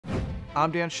I'm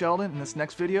Dan Sheldon. In this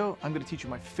next video, I'm going to teach you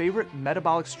my favorite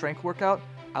metabolic strength workout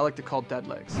I like to call dead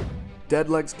legs. Dead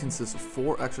legs consist of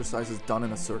 4 exercises done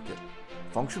in a circuit: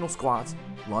 functional squats,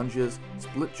 lunges,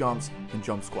 split jumps, and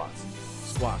jump squats.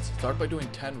 Squats. Start by doing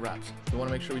 10 reps. We want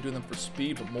to make sure we do them for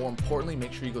speed, but more importantly,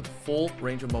 make sure you go the full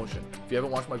range of motion. If you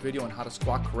haven't watched my video on how to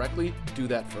squat correctly, do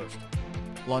that first.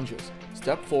 Lunges.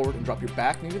 Step forward and drop your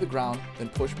back knee to the ground, then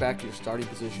push back to your starting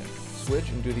position. Switch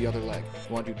and do the other leg.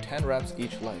 You want to do 10 reps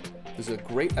each leg. This is a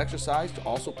great exercise to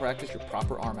also practice your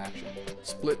proper arm action.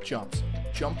 Split jumps.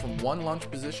 Jump from one lunge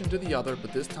position to the other,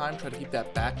 but this time try to keep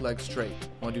that back leg straight. You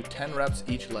want to do 10 reps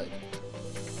each leg.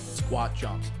 Squat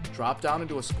jumps. Drop down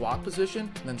into a squat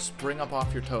position and then spring up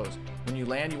off your toes. When you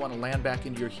land, you want to land back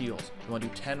into your heels. You want to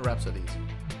do 10 reps of these.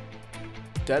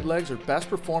 Dead legs are best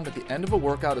performed at the end of a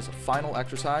workout as a final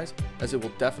exercise, as it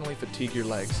will definitely fatigue your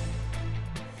legs.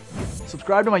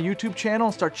 Subscribe to my YouTube channel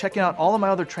and start checking out all of my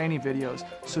other training videos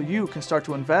so you can start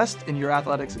to invest in your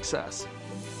athletic success.